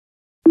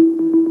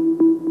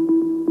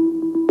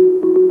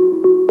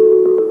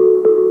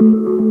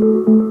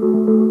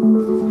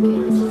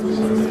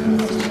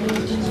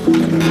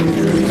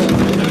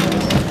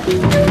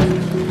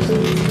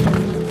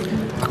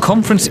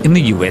conference in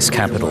the US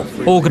Capitol,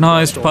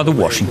 organised by the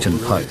Washington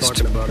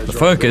Post. The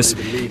focus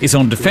is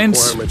on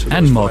defence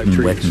and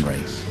modern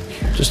weaponry.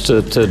 Just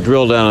to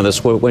drill down on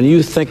this, when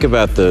you think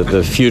about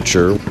the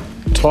future,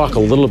 talk a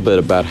little bit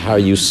about how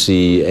you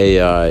see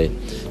AI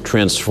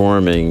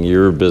transforming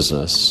your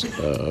business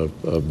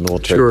of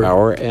military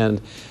power. And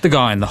the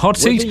guy in the hot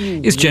seat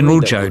is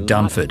General Joe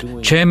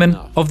Dunford, chairman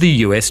of the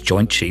US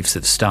Joint Chiefs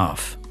of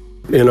Staff.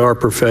 In our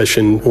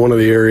profession, one of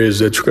the areas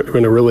that's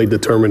going to really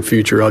determine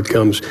future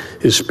outcomes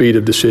is speed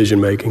of decision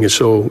making. And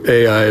so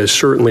AI is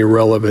certainly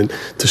relevant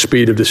to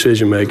speed of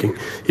decision making.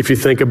 If you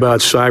think about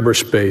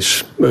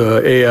cyberspace,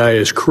 AI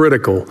is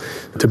critical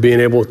to being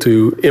able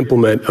to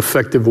implement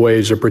effective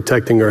ways of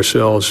protecting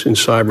ourselves in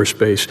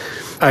cyberspace.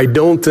 I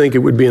don't think it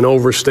would be an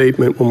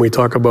overstatement when we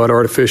talk about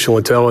artificial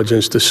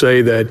intelligence to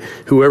say that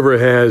whoever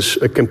has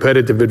a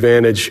competitive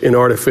advantage in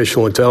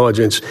artificial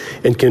intelligence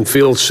and can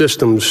field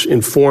systems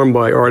informed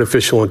by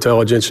artificial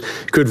intelligence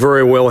could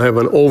very well have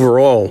an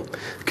overall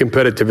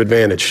competitive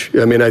advantage.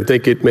 I mean, I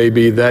think it may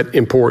be that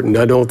important.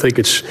 I don't think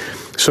it's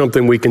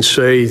something we can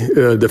say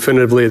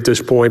definitively at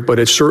this point, but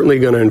it's certainly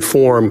going to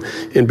inform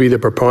and be the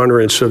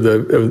preponderance of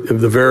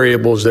the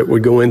variables that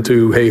would go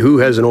into, hey, who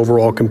has an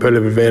overall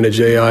competitive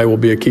advantage? AI will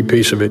be a key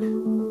piece of it.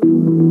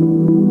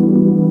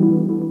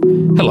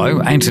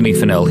 Hello, Antony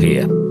Funnell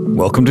here.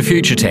 Welcome to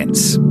Future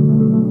Tense.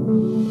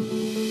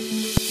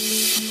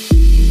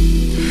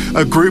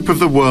 A group of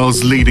the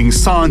world's leading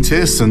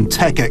scientists and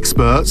tech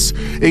experts,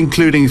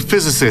 including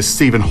physicist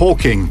Stephen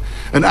Hawking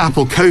and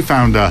Apple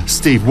co-founder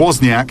Steve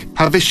Wozniak,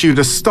 have issued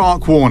a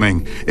stark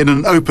warning in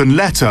an open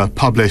letter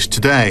published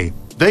today.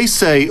 They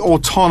say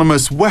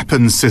autonomous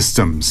weapons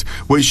systems,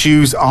 which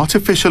use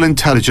artificial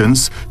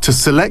intelligence to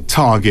select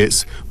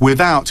targets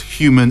without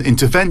human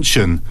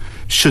intervention,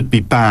 should be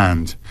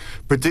banned.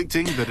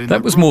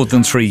 That was more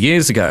than 3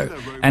 years ago,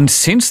 and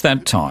since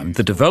that time,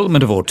 the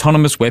development of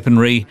autonomous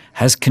weaponry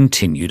has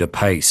continued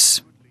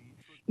apace.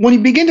 When you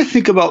begin to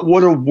think about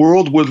what a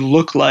world would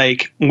look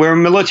like where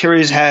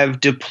militaries have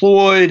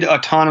deployed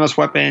autonomous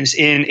weapons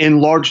in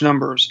large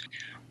numbers,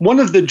 one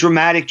of the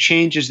dramatic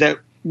changes that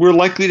we're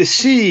likely to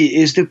see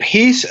is the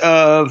pace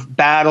of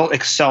battle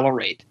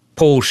accelerate.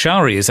 Paul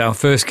Shary is our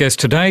first guest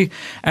today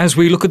as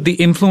we look at the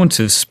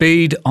influence of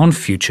speed on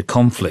future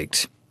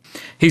conflict.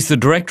 He's the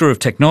Director of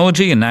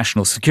Technology and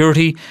National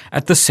Security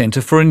at the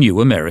Center for a New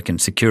American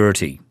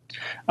Security.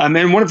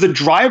 And one of the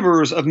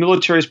drivers of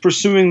militaries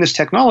pursuing this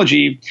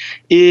technology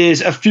is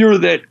a fear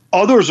that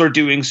others are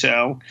doing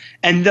so,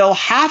 and they'll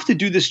have to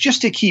do this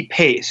just to keep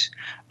pace.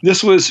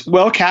 This was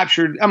well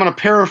captured, I'm going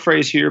to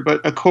paraphrase here,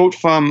 but a quote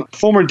from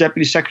former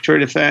Deputy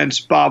Secretary of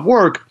Defense Bob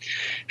Work,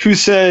 who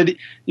said,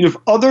 if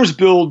others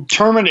build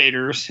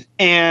Terminators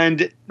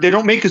and they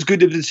don't make as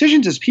good of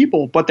decisions as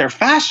people, but they're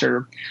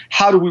faster,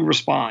 how do we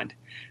respond?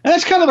 And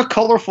that's kind of a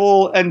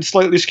colorful and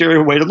slightly scary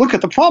way to look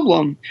at the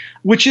problem,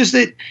 which is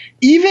that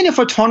even if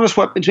autonomous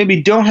weapons maybe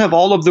don't have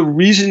all of the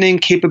reasoning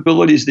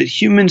capabilities that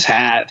humans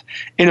have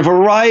in a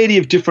variety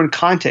of different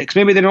contexts,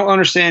 maybe they don't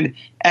understand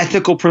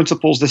ethical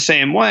principles the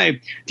same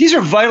way, these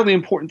are vitally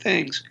important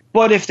things.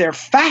 But if they're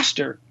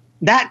faster,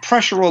 that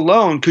pressure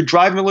alone could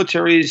drive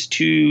militaries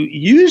to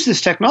use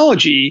this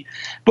technology,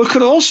 but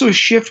could also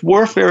shift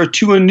warfare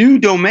to a new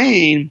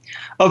domain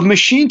of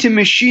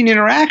machine-to-machine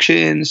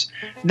interactions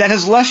that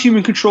has less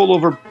human control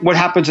over what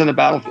happens in the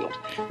battlefield,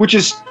 which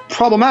is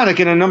problematic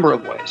in a number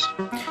of ways.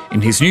 In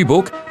his new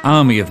book,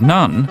 Army of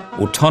None,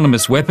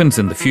 Autonomous Weapons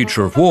and the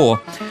Future of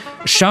War,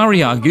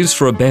 Shary argues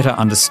for a better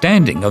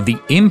understanding of the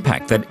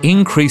impact that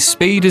increased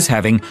speed is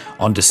having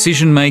on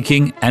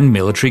decision-making and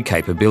military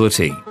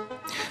capability.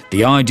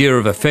 The idea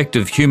of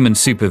effective human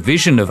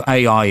supervision of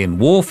AI in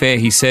warfare,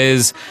 he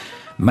says,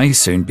 may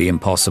soon be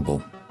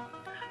impossible.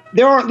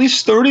 There are at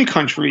least 30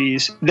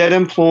 countries that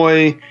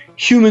employ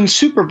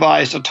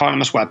human-supervised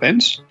autonomous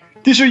weapons.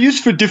 These are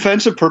used for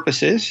defensive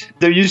purposes.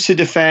 They're used to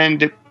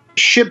defend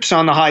ships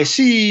on the high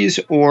seas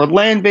or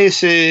land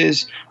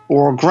bases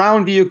or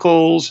ground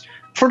vehicles,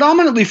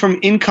 predominantly from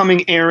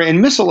incoming air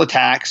and missile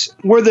attacks,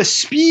 where the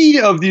speed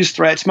of these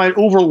threats might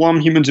overwhelm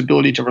humans'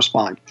 ability to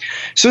respond.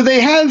 So they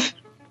have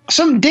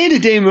some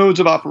day-to-day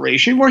modes of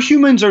operation where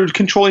humans are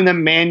controlling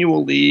them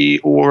manually,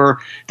 or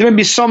there may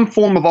be some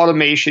form of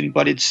automation,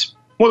 but it's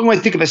what we might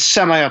think of as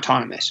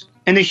semi-autonomous.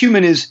 And the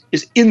human is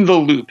in the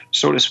loop,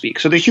 so to speak.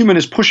 So the human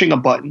is pushing a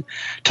button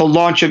to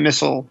launch a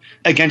missile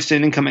against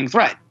an incoming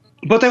threat.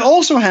 But they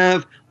also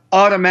have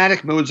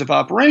automatic modes of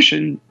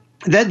operation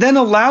that then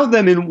allow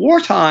them in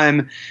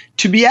wartime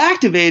to be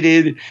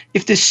activated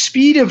if the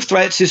speed of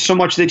threats is so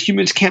much that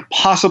humans can't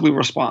possibly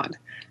respond.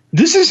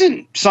 This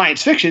isn't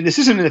science fiction. This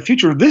isn't in the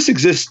future. This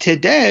exists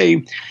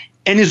today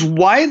and is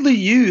widely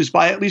used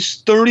by at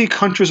least 30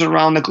 countries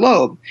around the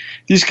globe,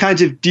 these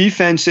kinds of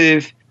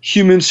defensive,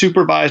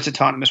 human-supervised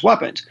autonomous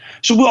weapons.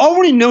 So we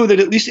already know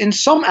that at least in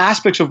some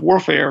aspects of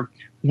warfare,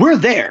 we're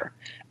there.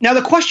 Now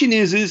the question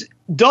is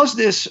does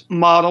this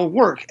model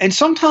work? And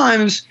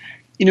sometimes,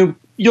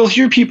 you'll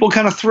hear people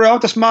kind of throw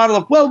out this model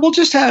of, well, we'll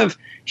just have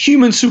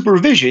human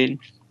supervision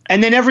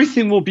and then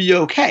everything will be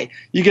okay.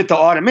 You get the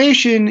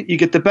automation, you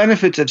get the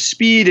benefits of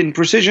speed and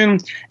precision,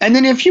 and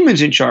then you have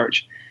humans in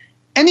charge.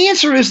 And the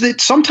answer is that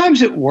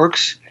sometimes it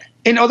works.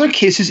 In other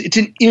cases, it's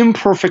an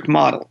imperfect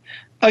model.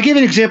 I'll give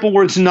an example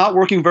where it's not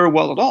working very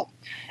well at all.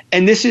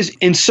 And this is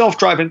in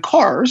self-driving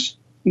cars,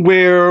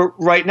 where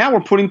right now we're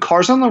putting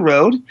cars on the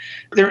road.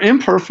 They're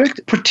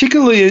imperfect,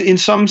 particularly in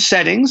some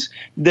settings.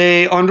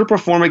 They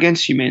underperform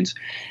against humans.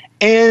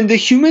 And the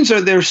humans are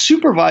there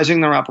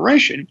supervising their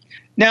operation.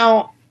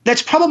 Now,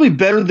 that's probably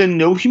better than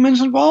no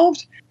humans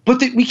involved,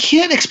 but we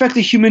can't expect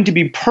a human to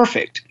be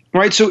perfect,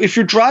 right? So if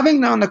you're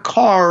driving down the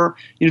car,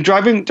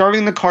 driving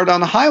the car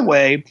down the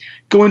highway,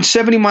 going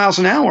 70 miles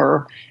an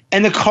hour,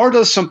 and the car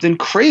does something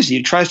crazy.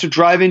 It tries to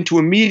drive into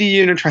a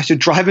median or tries to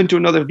drive into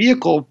another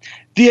vehicle.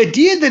 The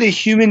idea that a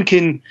human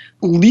can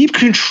leap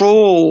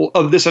control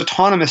of this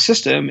autonomous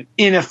system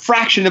in a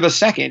fraction of a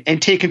second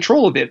and take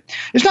control of it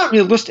is not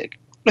realistic.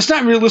 It's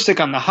not realistic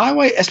on the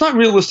highway. It's not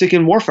realistic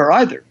in warfare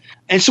either.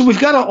 And so we've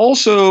got to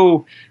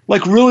also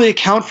really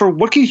account for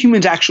what can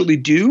humans actually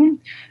do.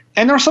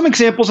 And there are some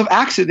examples of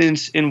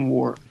accidents in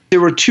war. There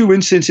were 2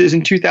 instances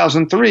in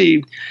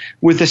 2003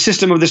 with a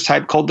system of this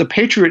type called the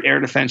Patriot Air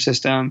Defense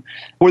System,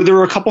 where there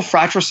were a couple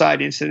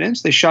fratricide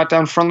incidents. They shot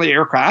down friendly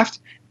aircraft.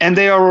 And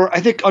they are, I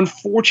think,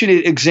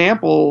 unfortunate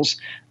examples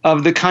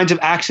of the kinds of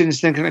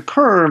accidents that can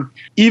occur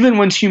even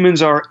when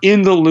humans are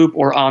in the loop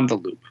or on the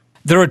loop.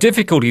 There are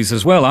difficulties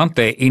as well, aren't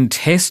there, in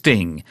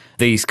testing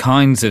these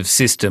kinds of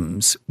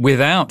systems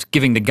without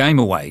giving the game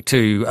away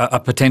to a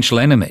potential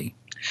enemy?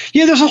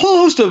 Yeah, there's a whole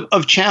host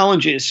of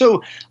challenges.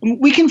 So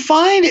we can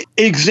find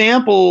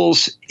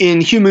examples in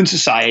human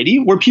society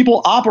where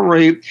people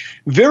operate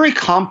very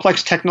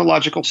complex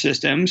technological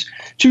systems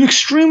to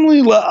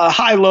extremely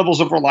high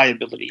levels of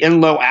reliability and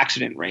low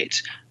accident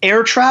rates.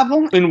 Air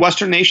travel in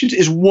Western nations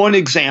is one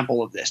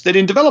example of this, that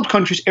in developed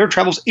countries, air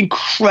travel is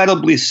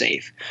incredibly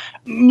safe.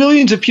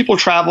 Millions of people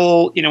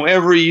travel,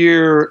 every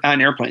year on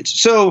airplanes.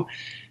 So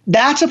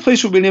that's a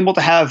place where we've been able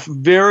to have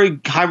very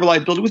high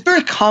reliability with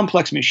very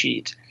complex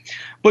machines.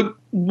 But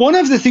one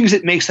of the things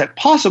that makes that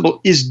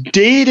possible is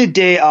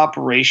day-to-day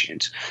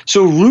operations.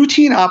 So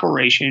routine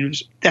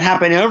operations that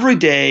happen every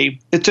day,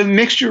 it's a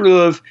mixture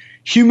of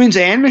humans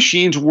and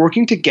machines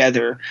working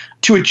together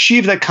to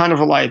achieve that kind of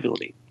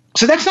reliability.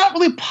 So that's not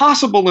really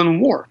possible in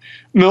war.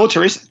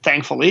 Militaries,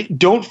 thankfully,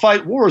 don't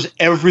fight wars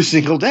every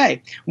single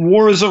day.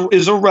 War is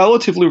a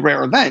relatively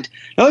rare event.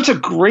 Now, that's a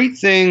great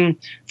thing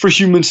for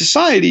human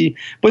society,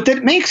 but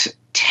that makes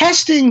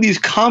testing these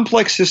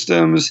complex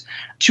systems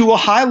to a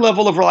high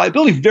level of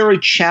reliability very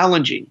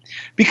challenging,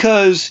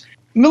 because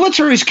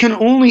militaries can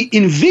only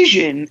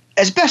envision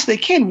as best they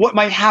can what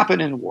might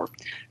happen in war.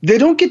 They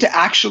don't get to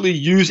actually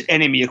use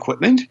enemy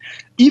equipment.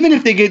 Even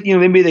if they get,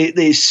 maybe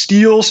they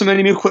steal some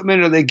enemy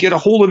equipment or they get a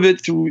hold of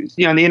it through,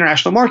 on the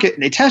international market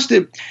and they test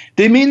it,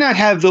 they may not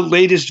have the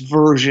latest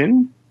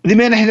version. They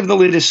may not have the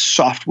latest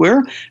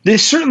software. They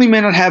certainly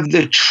may not have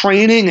the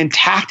training and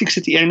tactics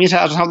that the enemy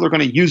has on how they're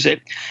going to use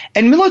it.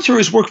 And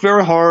militaries work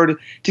very hard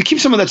to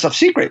keep some of that stuff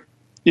secret.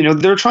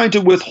 They're trying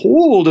to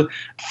withhold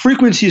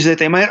frequencies that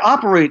they might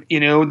operate,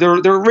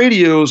 their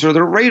radios or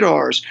their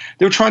radars.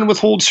 They're trying to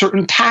withhold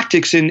certain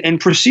tactics and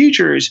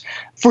procedures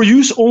for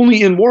use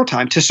only in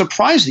wartime to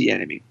surprise the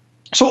enemy.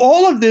 So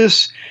all of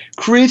this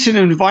creates an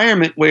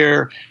environment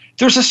where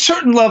there's a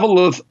certain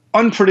level of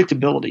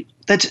unpredictability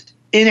that's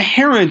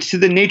inherent to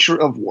the nature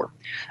of war.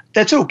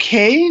 That's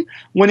okay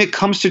when it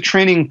comes to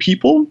training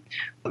people.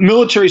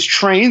 Militaries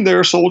train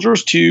their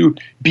soldiers to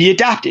be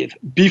adaptive,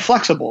 be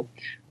flexible.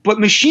 But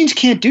machines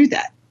can't do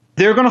that.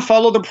 They're going to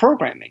follow the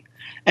programming.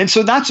 And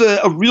so that's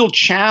a real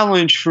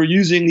challenge for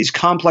using these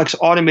complex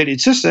automated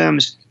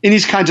systems in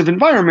these kinds of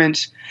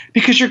environments,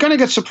 because you're going to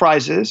get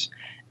surprises,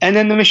 and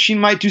then the machine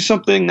might do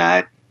something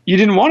that you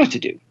didn't want it to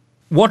do.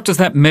 What does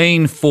that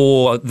mean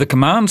for the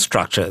command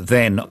structure,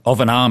 then, of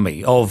an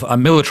army, of a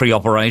military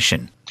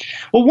operation?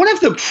 Well, one of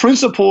the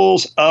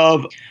principles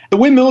of the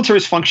way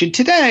militaries function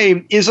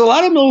today is a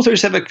lot of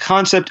militaries have a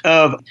concept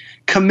of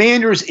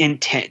commander's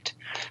intent.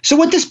 So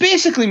what this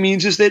basically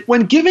means is that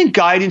when giving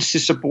guidance to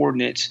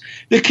subordinates,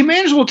 the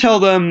commanders will tell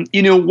them,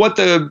 what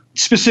the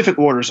specific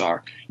orders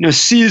are.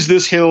 Seize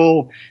this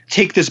hill,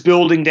 take this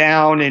building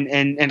down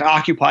and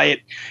occupy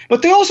it.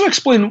 But they also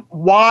explain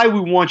why we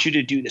want you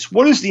to do this.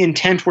 What is the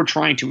intent we're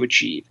trying to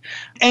achieve?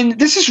 And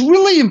this is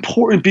really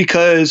important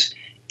because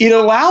it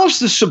allows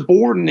the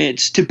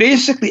subordinates to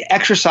basically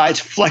exercise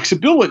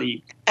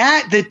flexibility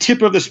at the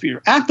tip of the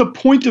spear, at the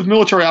point of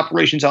military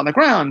operations on the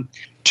ground,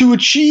 to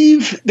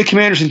achieve the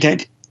commander's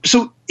intent.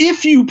 So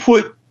if you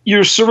put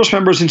your service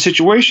members in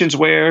situations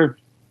where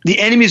the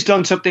enemy's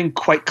done something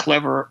quite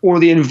clever or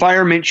the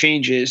environment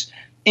changes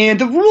and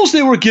the rules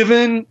they were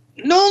given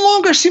no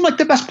longer seem like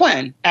the best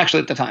plan, actually,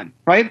 at the time,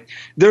 right?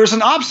 There's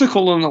an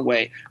obstacle in the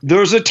way.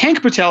 There's a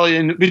tank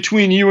battalion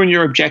between you and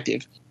your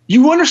objective.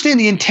 You understand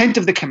the intent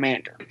of the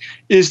commander.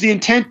 Is the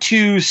intent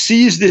to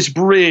seize this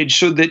bridge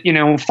so that,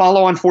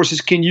 follow-on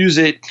forces can use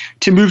it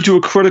to move to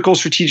a critical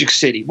strategic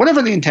city?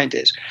 Whatever the intent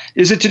is.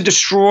 Is it to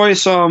destroy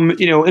some,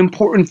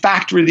 important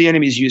factory the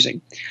enemy is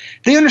using?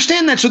 They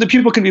understand that so that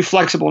people can be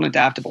flexible and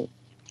adaptable.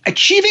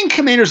 Achieving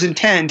commander's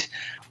intent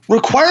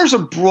requires a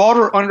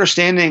broader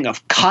understanding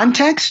of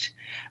context,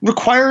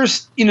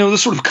 requires, the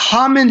sort of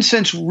common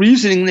sense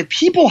reasoning that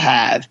people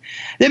have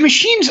that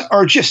machines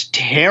are just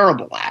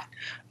terrible at.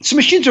 So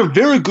machines are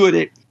very good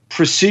at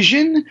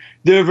precision.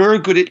 They're very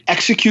good at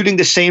executing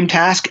the same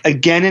task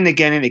again and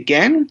again and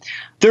again.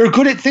 They're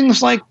good at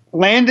things like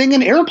landing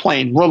an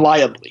airplane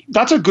reliably.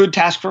 That's a good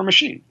task for a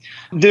machine.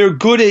 They're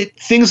good at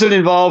things that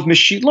involve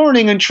machine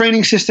learning and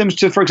training systems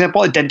to, for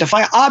example,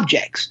 identify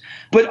objects.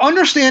 But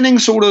understanding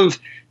sort of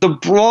the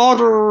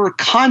broader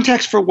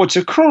context for what's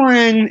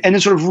occurring and then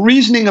sort of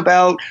reasoning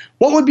about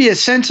what would be a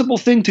sensible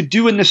thing to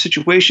do in this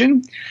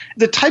situation,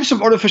 the types of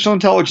artificial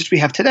intelligence we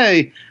have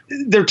today,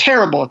 they're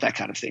terrible at that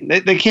kind of thing.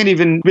 They can't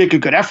even make a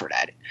good effort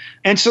at it.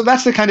 And so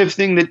that's the kind of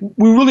thing that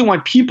we really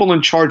want people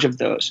in charge of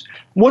those.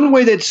 One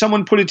way that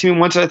someone put it to me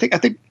once, I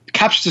think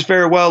captures this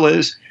very well,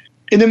 is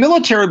in the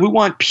military, we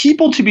want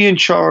people to be in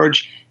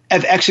charge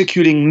of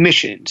executing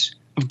missions,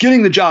 of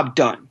getting the job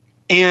done.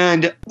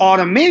 And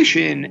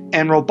automation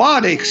and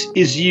robotics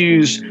is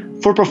used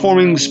for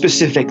performing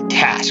specific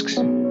tasks.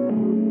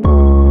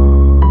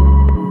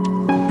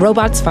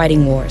 Robots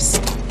fighting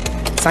wars.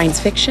 Science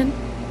fiction?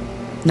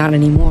 Not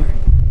anymore.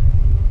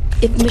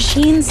 If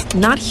machines,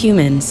 not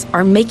humans,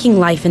 are making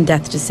life and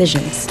death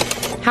decisions,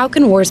 how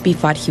can wars be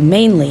fought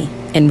humanely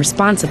and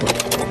responsibly?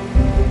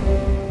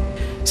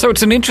 So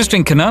it's an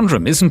interesting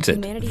conundrum, isn't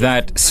it?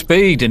 That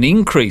speed, an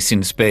increase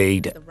in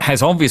speed,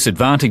 has obvious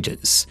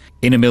advantages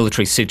in a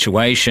military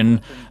situation,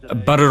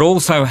 but it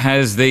also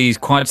has these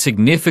quite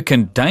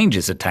significant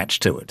dangers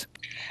attached to it.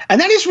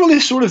 And that is really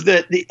sort of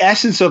the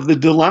essence of the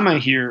dilemma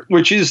here,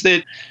 which is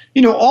that,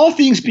 all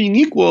things being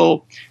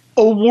equal,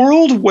 a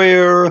world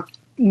where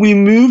we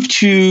move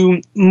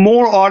to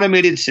more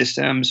automated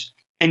systems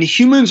and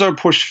humans are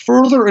pushed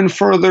further and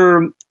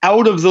further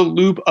out of the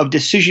loop of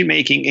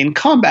decision-making in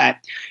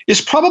combat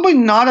is probably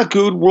not a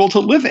good world to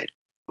live in.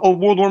 A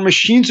world where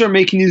machines are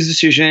making these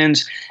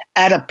decisions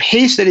at a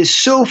pace that is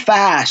so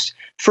fast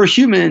for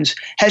humans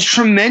has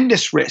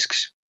tremendous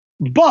risks.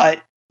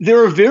 But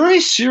there are very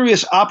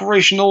serious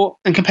operational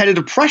and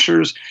competitive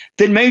pressures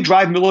that may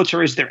drive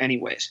militaries there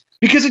anyways.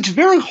 Because it's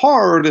very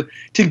hard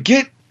to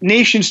get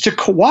nations to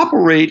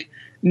cooperate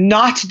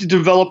not to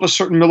develop a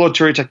certain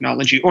military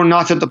technology or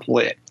not to deploy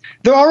it.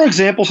 There are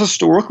examples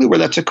historically where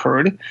that's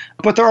occurred,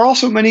 but there are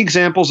also many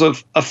examples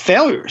of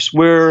failures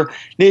where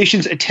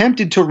nations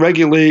attempted to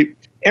regulate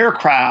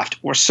aircraft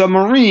or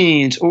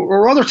submarines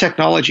or other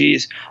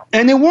technologies,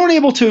 and they weren't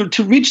able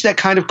to reach that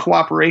kind of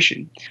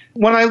cooperation.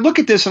 When I look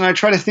at this and I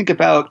try to think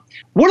about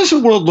what does the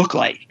world look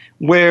like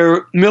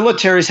where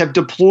militaries have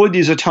deployed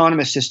these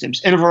autonomous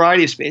systems in a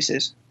variety of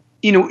spaces,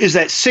 is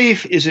that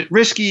safe? Is it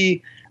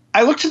risky?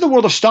 I look to the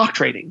world of stock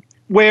trading,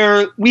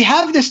 where we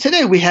have this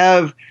today. We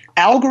have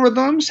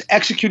algorithms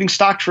executing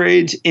stock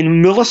trades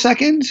in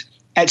milliseconds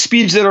at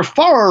speeds that are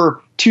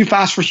far too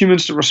fast for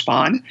humans to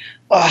respond.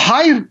 A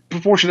high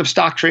proportion of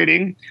stock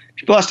trading,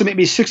 people estimate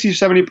maybe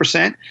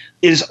 60-70%,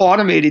 is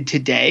automated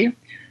today.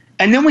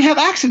 And then we have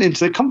accidents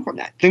that come from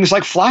that, things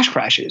like flash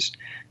crashes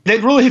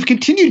that really have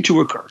continued to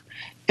occur.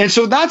 And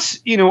so that's,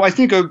 I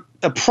think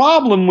a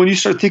problem when you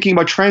start thinking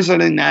about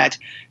translating that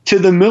to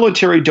the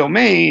military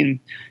domain.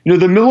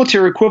 The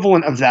military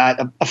equivalent of that,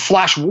 a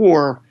flash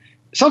war,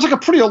 sounds like a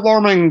pretty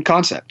alarming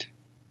concept.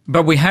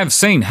 But we have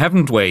seen,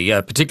 haven't we,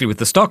 particularly with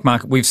the stock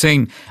market, we've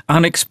seen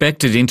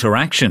unexpected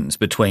interactions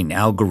between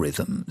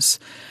algorithms.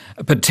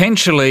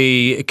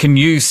 Potentially, can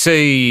you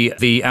see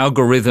the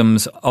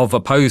algorithms of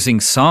opposing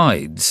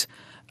sides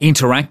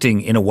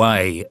interacting in a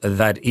way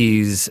that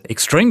is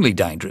extremely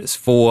dangerous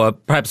for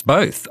perhaps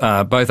both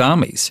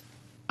armies?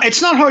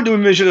 It's not hard to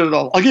envision it at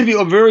all. I'll give you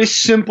a very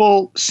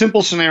simple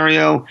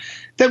scenario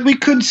that we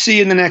could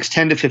see in the next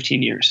 10 to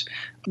 15 years.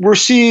 We're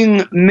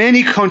seeing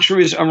many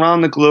countries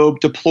around the globe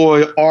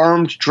deploy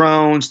armed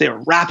drones. They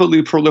are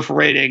rapidly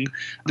proliferating.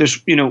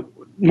 There's,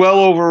 well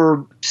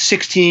over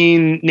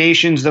 16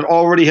 nations that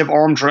already have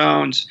armed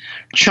drones.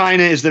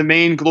 China is the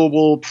main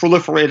global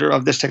proliferator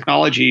of this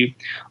technology.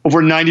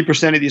 Over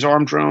 90% of these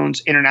armed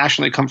drones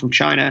internationally come from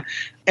China.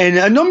 And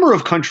a number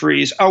of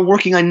countries are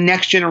working on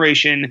next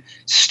generation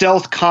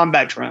stealth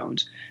combat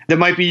drones that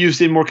might be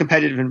used in more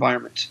competitive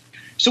environments.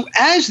 So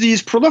as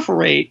these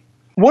proliferate,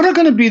 what are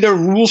going to be the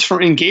rules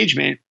for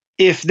engagement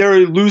if there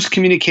are loose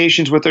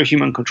communications with their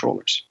human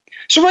controllers?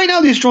 So right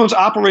now these drones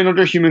operate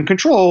under human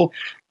control,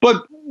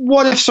 but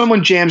what if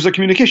someone jams their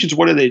communications?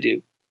 What do they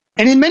do?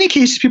 And in many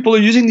cases, people are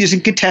using these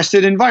in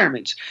contested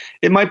environments.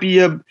 It might be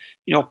a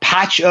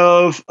patch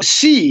of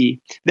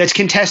sea that's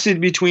contested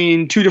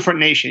between two different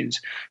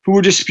nations who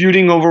are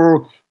disputing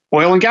over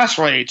oil and gas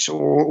rights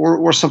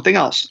or something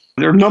else.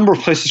 There are a number of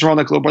places around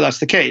the globe where that's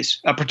the case,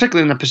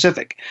 particularly in the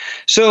Pacific.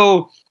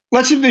 So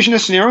let's envision a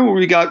scenario where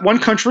we got one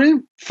country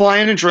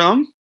flying a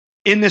drone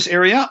in this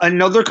area,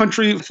 another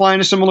country flying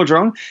a similar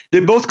drone. They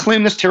both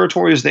claim this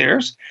territory as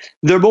theirs.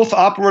 They're both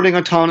operating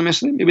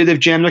autonomously. Maybe they've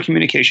jammed their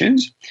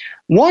communications.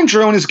 One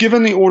drone is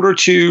given the order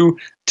to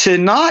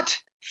not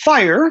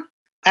fire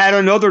at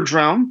another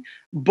drone,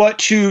 but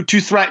to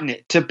threaten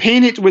it, to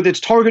paint it with its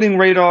targeting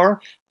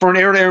radar for an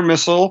air-to-air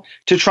missile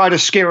to try to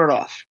scare it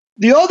off.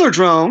 The other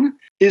drone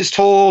is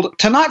told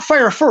to not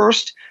fire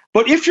first,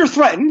 but if you're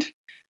threatened,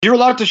 you're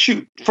allowed to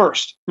shoot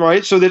first,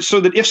 right? So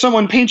that if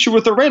someone paints you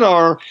with a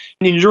radar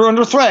and you're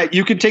under threat,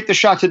 you can take the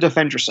shot to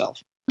defend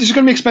yourself. These are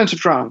going to be expensive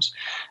drones.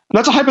 And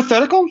that's a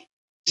hypothetical.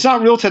 It's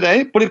not real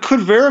today, but it could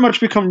very much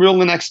become real in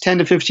the next 10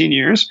 to 15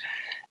 years.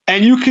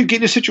 And you could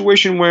get in a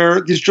situation where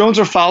these drones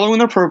are following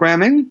their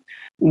programming.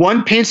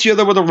 One paints the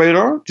other with a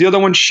radar, the other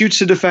one shoots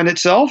to defend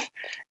itself,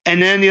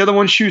 and then the other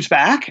one shoots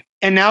back.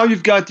 And now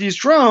you've got these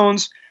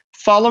drones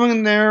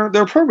following their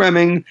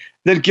programming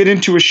that get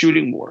into a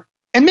shooting war.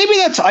 And maybe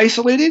that's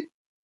isolated,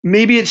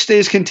 maybe it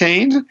stays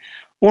contained,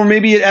 or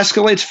maybe it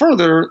escalates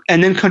further,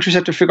 and then countries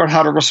have to figure out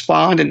how to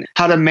respond and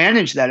how to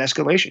manage that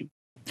escalation.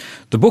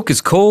 The book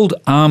is called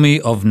Army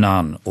of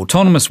None,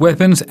 Autonomous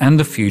Weapons and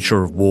the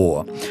Future of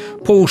War.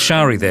 Paul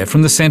Shary there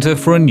from the Centre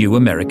for a New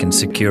American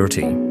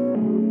Security.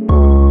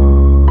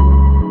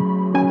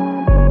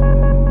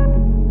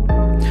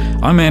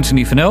 I'm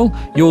Antony Fennell.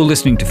 You're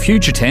listening to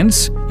Future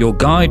Tense, your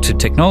guide to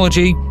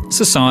technology,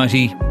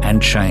 society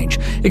and change,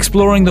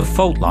 exploring the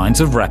fault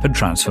lines of rapid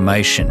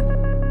transformation.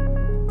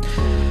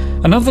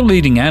 Another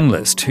leading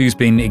analyst who's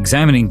been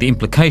examining the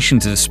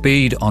implications of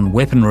speed on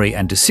weaponry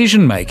and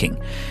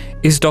decision-making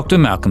is Dr.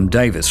 Malcolm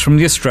Davis from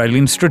the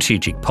Australian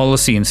Strategic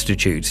Policy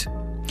Institute.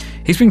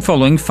 He's been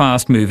following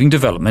fast-moving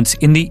developments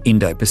in the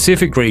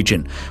Indo-Pacific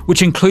region,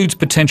 which includes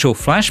potential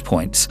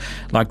flashpoints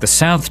like the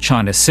South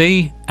China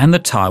Sea and the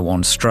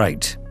Taiwan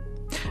Strait.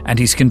 And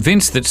he's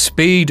convinced that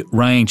speed,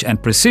 range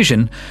and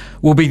precision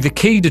will be the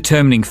key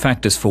determining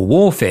factors for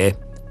warfare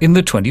in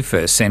the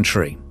 21st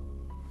century.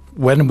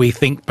 When we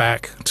think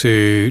back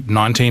to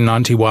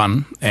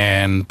 1991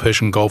 and the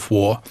Persian Gulf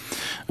War,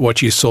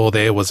 what you saw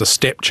there was a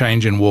step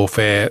change in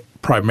warfare,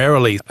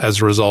 primarily as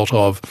a result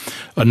of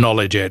a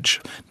knowledge edge,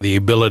 the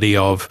ability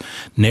of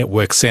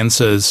network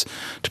sensors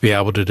to be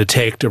able to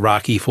detect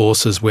Iraqi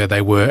forces where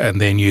they were and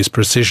then use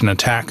precision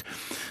attack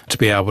to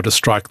be able to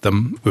strike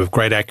them with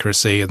great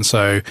accuracy. And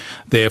so,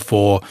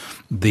 therefore,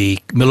 the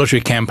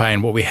military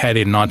campaign, what we had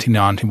in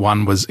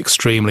 1991, was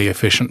extremely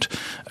efficient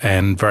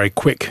and very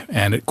quick,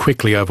 and it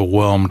quickly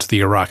overwhelmed the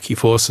Iraqi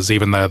forces,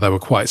 even though they were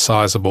quite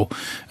sizable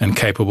and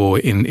capable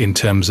in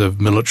terms of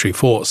military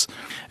force.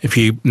 If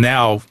you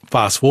now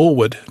fast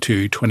forward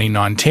to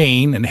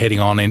 2019 and heading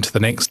on into the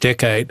next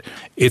decade,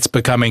 it's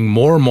becoming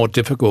more and more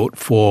difficult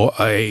for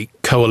a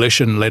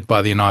coalition led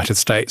by the United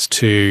States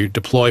to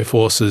deploy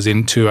forces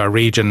into a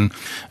region,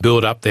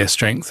 build up their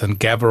strength and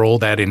gather all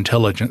that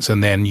intelligence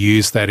and then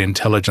use that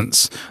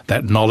intelligence,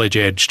 that knowledge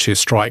edge to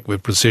strike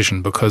with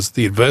precision, because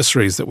the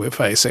adversaries that we're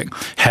facing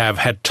have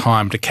had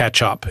time to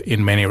catch up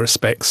in many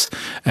respects,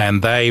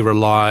 and they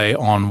rely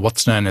on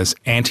what's known as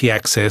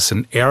anti-access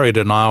and area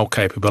denial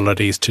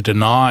capabilities to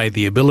deny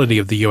the ability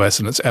of the US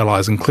and its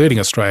allies, including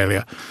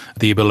Australia,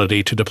 the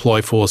ability to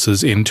deploy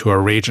forces into a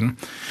region.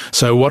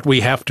 So what we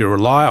have to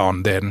rely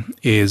on then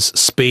is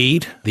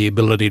speed, the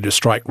ability to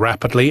strike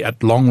rapidly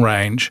at long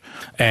range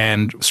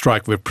and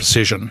strike with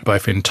precision,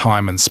 both in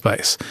time and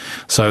space.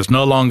 So it's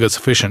no longer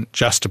sufficient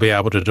just to be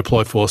able to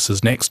deploy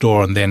forces next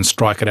door and then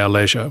strike at our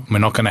leisure. We're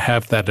not going to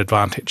have that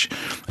advantage.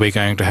 We're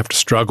going to have to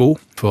struggle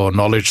for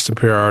knowledge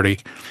superiority.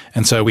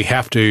 And so we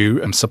have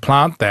to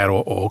supplant that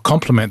or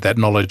complement that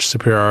knowledge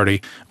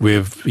superiority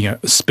with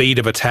speed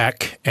of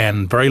attack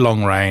and very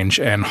long range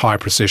and high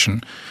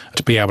precision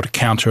to be able to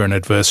counter an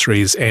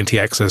adversary's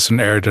anti-access and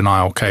area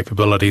denial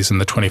capabilities in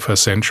the 21st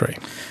century.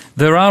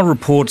 There are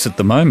reports at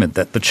the moment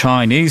that the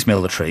Chinese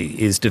military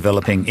is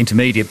developing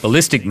intermediate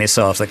ballistic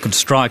missiles that could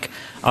strike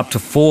up to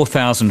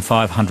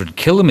 4,500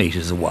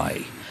 kilometres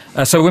away.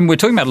 So when we're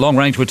talking about long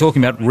range, we're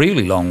talking about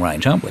really long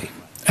range, aren't we?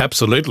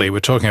 Absolutely. We're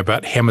talking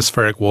about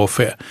hemispheric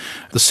warfare.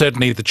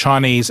 Certainly the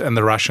Chinese and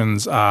the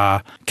Russians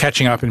are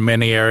catching up in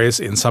many areas.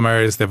 In some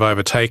areas they've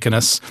overtaken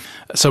us.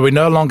 So we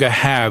no longer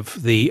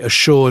have the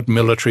assured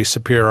military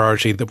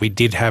superiority that we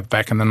did have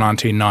back in the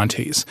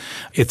 1990s.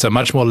 It's a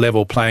much more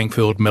level playing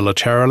field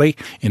militarily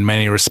in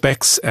many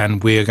respects,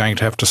 and we're going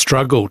to have to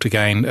struggle to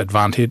gain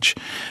advantage.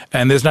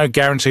 And there's no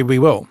guarantee we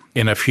will.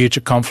 In a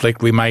future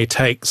conflict, we may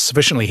take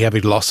sufficiently heavy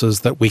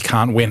losses that we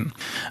can't win.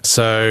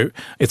 So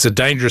it's a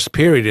dangerous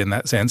period in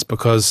that sense,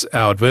 because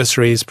our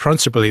adversaries,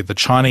 principally the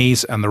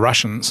Chinese and the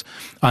Russians,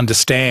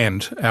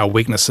 understand our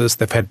weaknesses.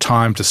 They've had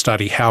time to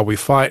study how we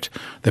fight.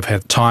 They've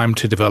had time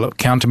to develop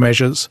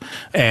countermeasures.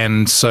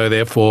 And so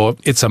therefore,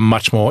 it's a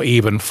much more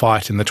even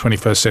fight in the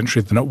 21st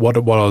century than what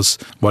it was,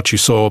 what you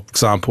saw, for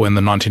example, in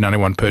the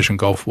 1991 Persian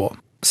Gulf War.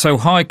 So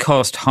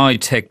high-cost,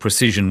 high-tech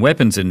precision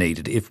weapons are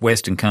needed if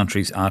Western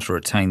countries are to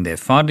retain their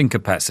fighting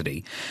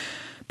capacity.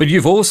 But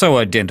you've also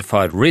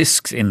identified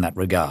risks in that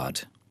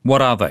regard.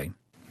 What are they?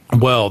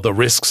 Well, the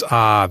risks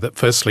are that,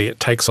 firstly, it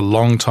takes a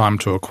long time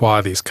to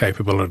acquire these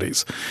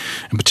capabilities,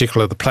 in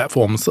particular the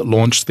platforms that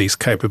launch these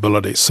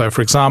capabilities. So,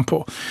 for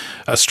example,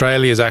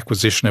 Australia's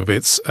acquisition of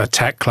its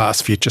attack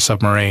class future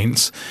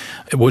submarines,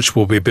 which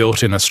will be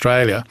built in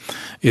Australia,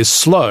 is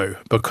slow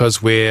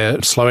because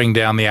we're slowing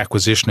down the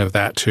acquisition of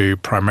that to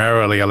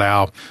primarily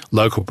allow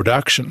local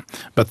production.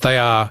 But they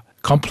are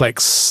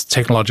complex,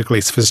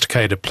 technologically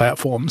sophisticated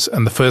platforms,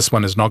 and the first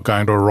one is not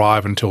going to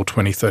arrive until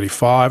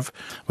 2035.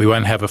 We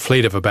won't have a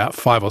fleet of about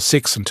 5 or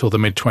 6 until the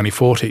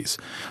mid-2040s.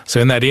 So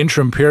in that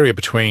interim period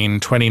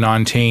between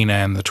 2019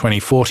 and the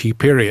 2040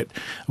 period,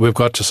 we've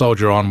got to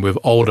soldier on with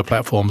older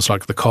platforms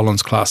like the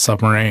Collins-class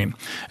submarine.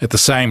 At the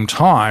same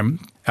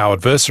time, our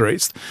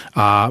adversaries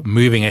are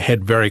moving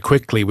ahead very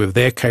quickly with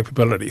their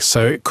capabilities.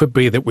 So it could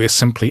be that we're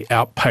simply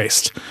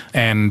outpaced,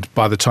 and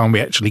by the time we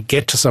actually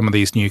get to some of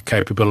these new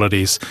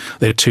capabilities,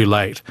 they're too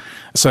late.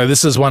 So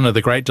this is one of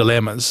the great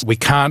dilemmas. We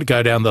can't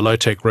go down the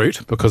low-tech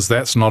route because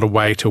that's not a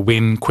way to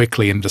win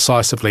quickly and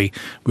decisively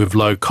with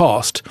low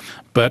cost.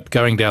 But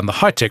going down the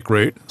high-tech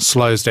route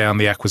slows down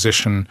the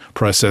acquisition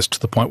process to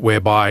the point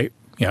whereby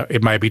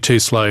it may be too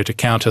slow to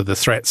counter the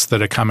threats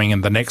that are coming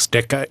in the next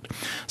decade.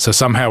 So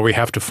somehow we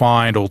have to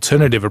find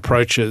alternative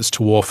approaches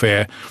to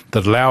warfare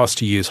that allow us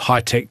to use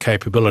high-tech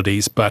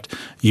capabilities but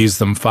use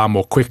them far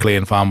more quickly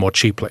and far more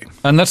cheaply.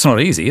 And that's not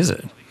easy, is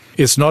it?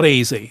 It's not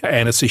easy,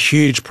 and it's a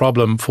huge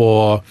problem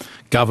for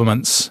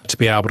governments to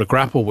be able to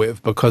grapple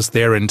with because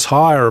their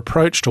entire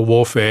approach to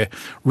warfare,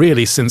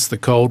 really since the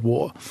Cold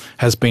War,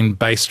 has been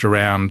based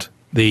around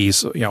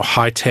these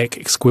high-tech,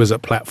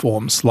 exquisite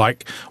platforms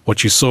like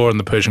what you saw in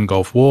the Persian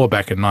Gulf War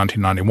back in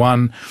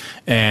 1991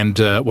 and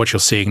what you're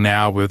seeing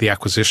now with the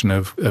acquisition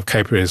of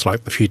capabilities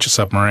like the future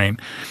submarine.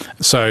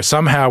 So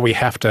somehow we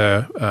have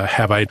to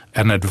have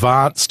an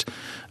advanced,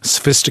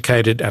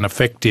 sophisticated and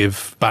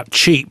effective but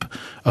cheap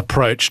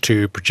approach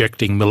to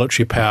projecting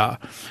military power.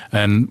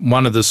 And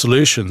one of the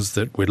solutions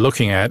that we're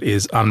looking at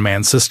is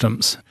unmanned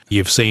systems.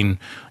 You've seen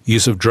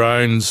use of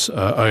drones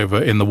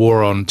over in the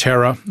war on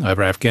terror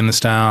over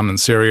Afghanistan and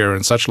Syria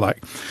and such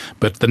like.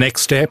 But the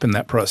next step in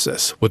that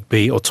process would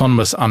be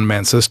autonomous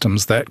unmanned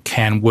systems that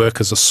can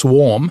work as a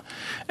swarm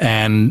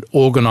and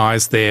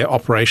organise their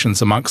operations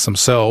amongst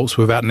themselves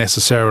without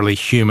necessarily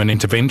human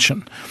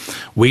intervention.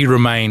 We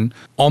remain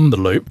on the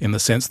loop in the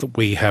sense that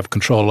we have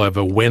control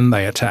over when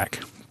they attack.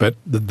 But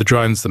the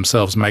drones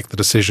themselves make the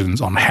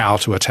decisions on how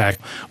to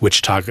attack,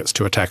 which targets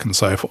to attack and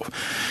so forth.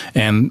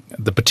 And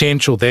the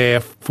potential there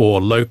for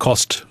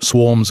low-cost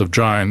swarms of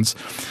drones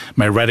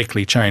may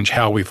radically change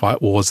how we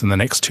fight wars in the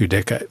next 2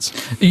 decades.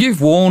 You've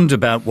warned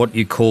about what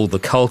you call the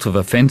cult of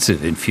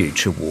offensive in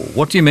future war.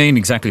 What do you mean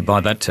exactly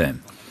by that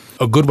term?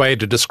 A good way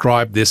to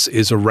describe this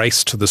is a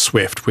race to the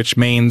swift, which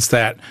means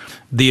that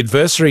the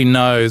adversary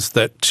knows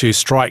that to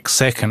strike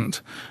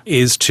second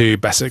is to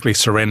basically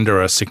surrender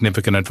a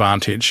significant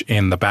advantage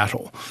in the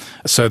battle.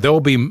 So they'll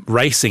be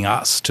racing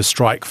us to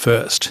strike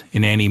first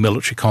in any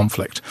military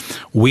conflict.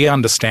 We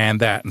understand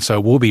that, and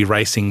so we'll be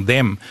racing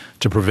them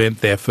to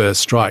prevent their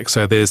first strike.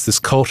 So there's this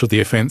cult of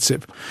the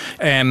offensive.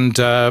 And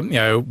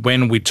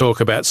when we talk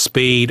about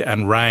speed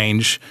and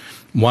range,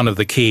 one of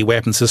the key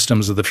weapon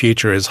systems of the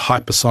future is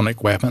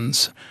hypersonic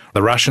weapons.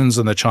 The Russians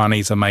and the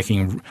Chinese are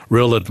making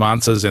real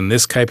advances in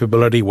this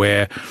capability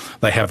where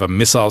they have a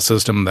missile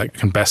system that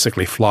can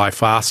basically fly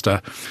faster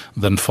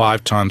than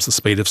 5 times the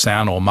speed of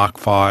sound, or Mach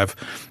 5.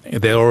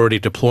 They're already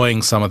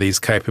deploying some of these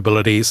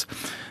capabilities.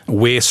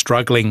 We're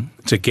struggling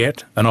to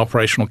get an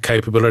operational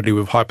capability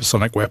with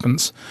hypersonic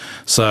weapons.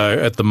 So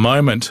at the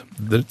moment,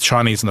 the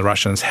Chinese and the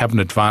Russians have an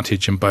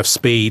advantage in both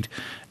speed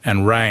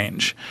and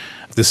range.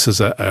 This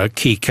is a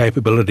key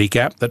capability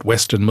gap that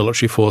Western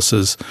military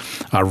forces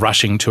are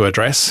rushing to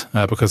address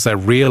because they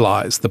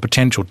realise the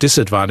potential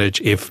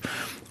disadvantage if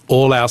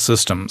all our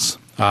systems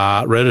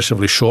are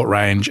relatively short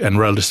range and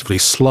relatively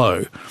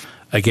slow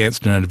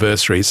against an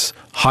adversary's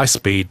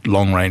high-speed,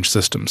 long-range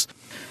systems.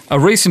 A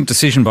recent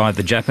decision by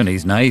the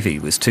Japanese Navy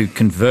was to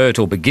convert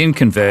or begin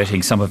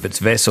converting some of its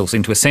vessels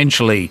into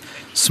essentially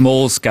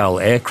small-scale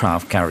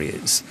aircraft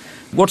carriers.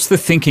 What's the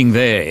thinking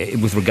there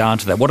with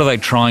regard to that? What are they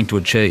trying to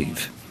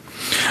achieve?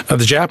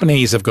 The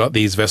Japanese have got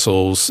these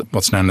vessels,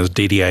 what's known as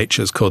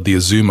DDHs, called the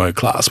Izumo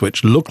class,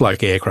 which look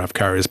like aircraft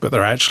carriers, but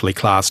they're actually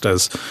classed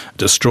as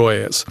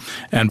destroyers.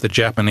 And the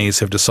Japanese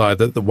have decided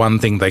that the one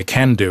thing they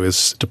can do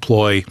is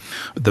deploy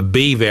the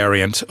B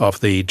variant of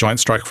the Joint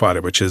Strike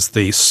Fighter, which is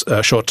the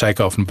short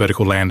takeoff and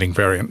vertical landing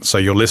variant. So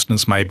your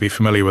listeners may be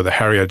familiar with the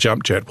Harrier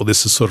jump jet. Well,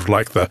 this is sort of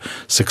like the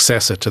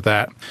successor to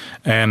that.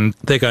 And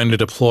they're going to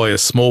deploy a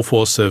small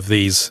force of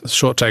these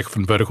short takeoff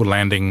and vertical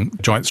landing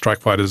Joint Strike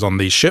Fighters on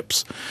these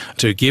ships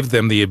to give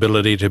them the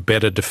ability to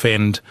better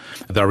defend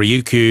the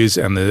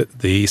Ryukyus and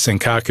the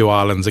Senkaku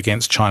Islands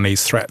against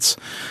Chinese threats.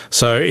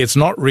 So it's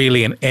not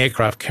really an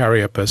aircraft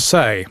carrier per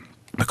se,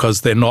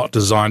 because they're not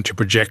designed to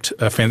project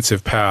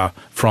offensive power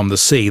from the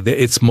sea.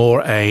 It's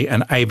more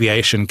an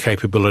aviation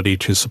capability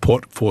to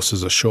support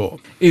forces ashore.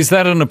 Is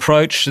that an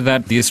approach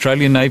that the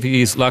Australian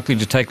Navy is likely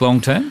to take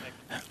long term?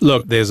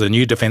 Look, there's a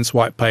new defence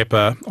white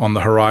paper on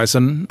the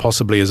horizon,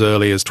 possibly as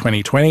early as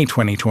 2020,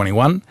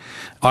 2021.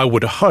 I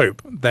would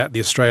hope that the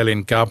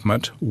Australian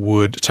government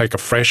would take a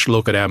fresh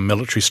look at our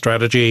military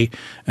strategy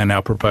and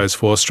our proposed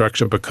force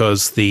structure,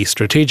 because the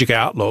strategic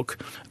outlook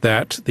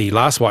that the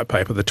last white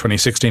paper, the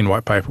 2016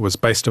 white paper, was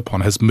based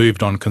upon has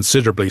moved on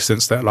considerably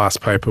since that last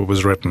paper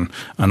was written.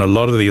 And a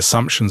lot of the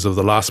assumptions of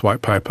the last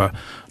white paper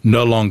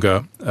no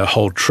longer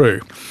hold true.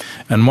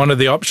 And one of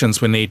the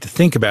options we need to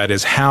think about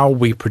is how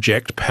we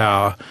project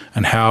power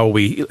and how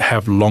we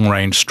have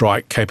long-range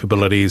strike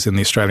capabilities in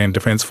the Australian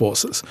Defence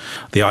Forces.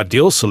 The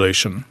ideal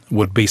solution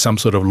would be some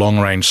sort of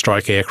long-range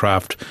strike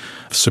aircraft,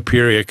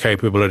 superior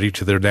capability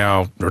to the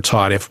now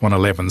retired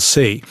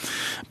F-111C.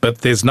 But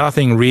there's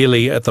nothing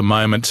really at the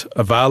moment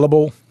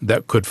available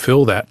that could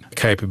fill that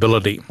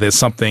capability. There's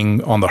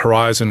something on the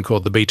horizon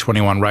called the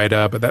B-21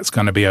 Radar, but that's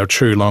going to be a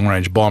true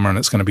long-range bomber, and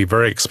it's going to be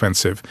very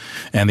expensive,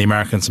 and the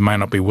Americans may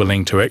not be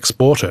willing to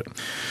export it.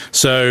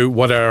 So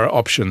what are our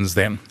options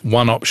then?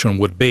 One option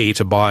would be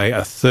to buy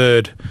a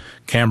third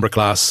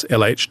Canberra-class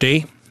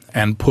LHD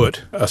and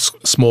put a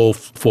small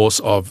force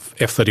of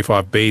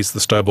F-35Bs, the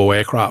Stovall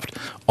aircraft,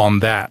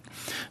 on that.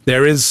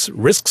 There is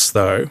risks,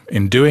 though,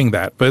 in doing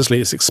that.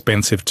 Firstly, it's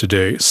expensive to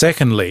do.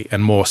 Secondly,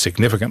 and more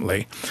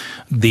significantly,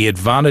 the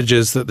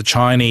advantages that the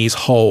Chinese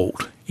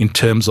hold in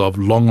terms of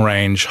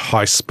long-range,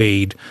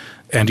 high-speed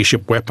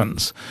anti-ship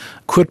weapons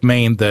could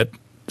mean that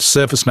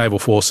surface naval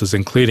forces,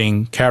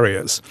 including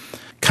carriers,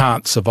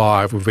 can't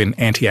survive within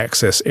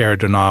anti-access air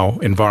denial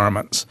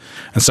environments.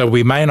 And so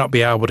we may not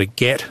be able to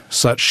get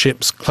such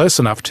ships close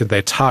enough to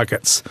their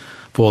targets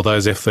for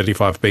those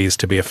F-35Bs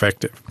to be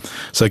effective.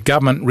 So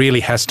government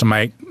really has to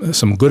make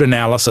some good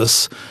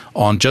analysis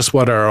on just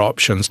what are our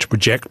options to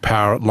project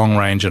power at long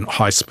range and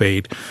high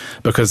speed,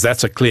 because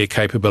that's a clear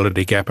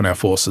capability gap in our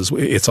forces.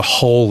 It's a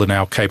hole in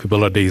our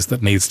capabilities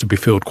that needs to be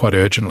filled quite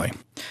urgently.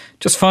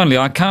 Just finally,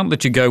 I can't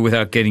let you go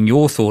without getting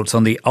your thoughts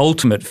on the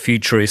ultimate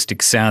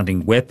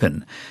futuristic-sounding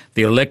weapon,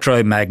 the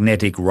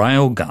electromagnetic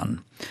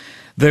railgun.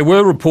 There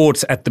were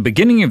reports at the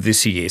beginning of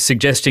this year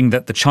suggesting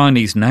that the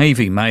Chinese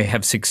Navy may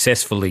have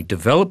successfully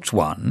developed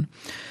one.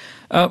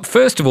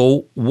 First of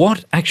all,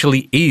 what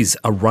actually is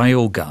a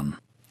railgun?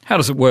 How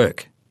does it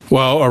work?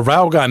 Well, a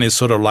railgun is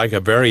sort of like a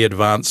very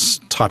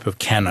advanced type of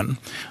cannon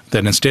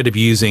that instead of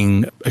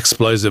using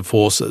explosive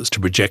forces to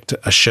project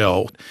a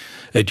shell,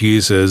 it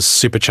uses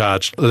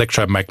supercharged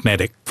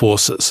electromagnetic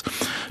forces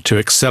to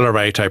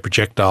accelerate a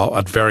projectile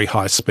at very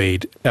high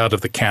speed out of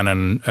the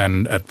cannon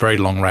and at very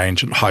long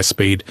range and high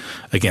speed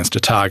against a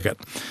target.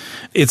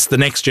 It's the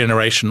next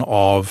generation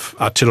of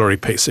artillery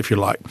piece, if you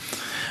like.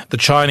 The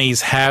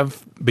Chinese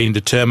have been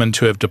determined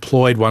to have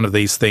deployed one of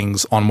these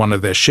things on one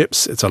of their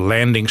ships. It's a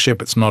landing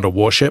ship, it's not a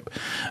warship,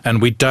 and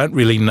we don't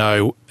really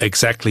know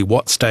exactly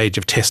what stage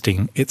of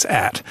testing it's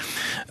at.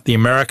 The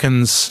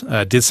Americans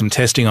did some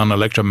testing on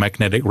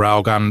electromagnetic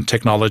railgun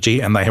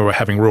technology, and they were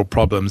having real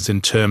problems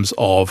in terms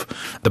of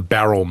the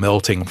barrel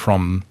melting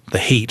from the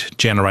heat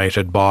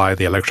generated by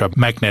the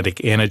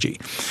electromagnetic energy.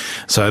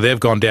 So they've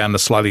gone down a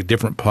slightly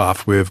different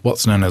path with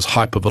what's known as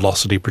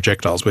hypervelocity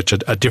projectiles, which are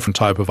a different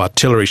type of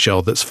artillery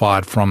shell that's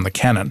fired from the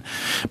cannon.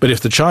 But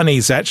if the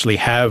Chinese actually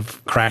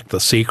have cracked the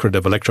secret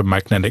of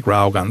electromagnetic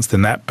railguns,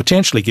 then that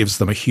potentially gives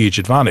them a huge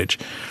advantage,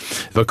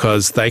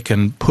 because they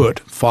can put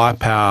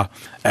firepower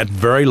at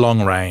very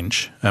long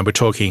range, and we're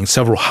talking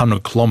several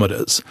hundred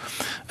kilometres,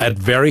 at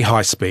very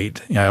high speed,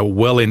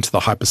 well into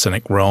the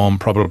hypersonic realm,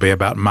 probably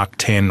about Mach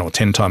 10 or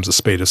 10 times the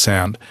speed of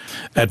sound,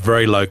 at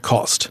very low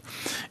cost.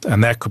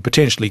 And that could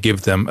potentially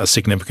give them a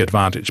significant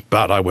advantage.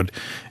 But I would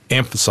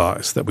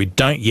emphasise that we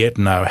don't yet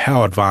know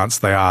how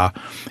advanced they are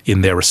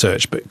in their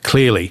research, but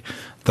clearly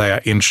they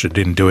are interested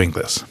in doing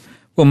this.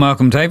 Well,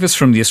 Malcolm Davis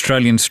from the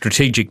Australian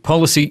Strategic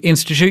Policy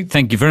Institute,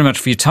 thank you very much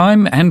for your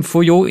time and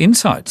for your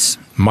insights.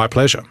 My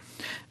pleasure.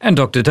 And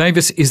Dr.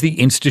 Davis is the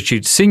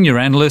Institute's Senior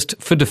Analyst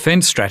for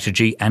Defence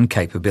Strategy and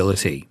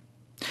Capability.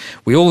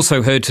 We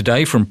also heard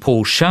today from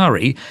Paul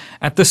Shary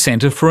at the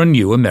Centre for a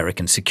New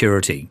American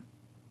Security.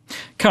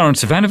 Karen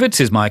Savanovitz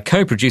is my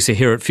co-producer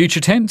here at Future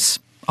Tense.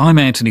 I'm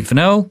Anthony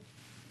Fennell.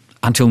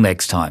 Until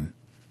next time,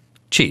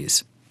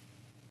 cheers.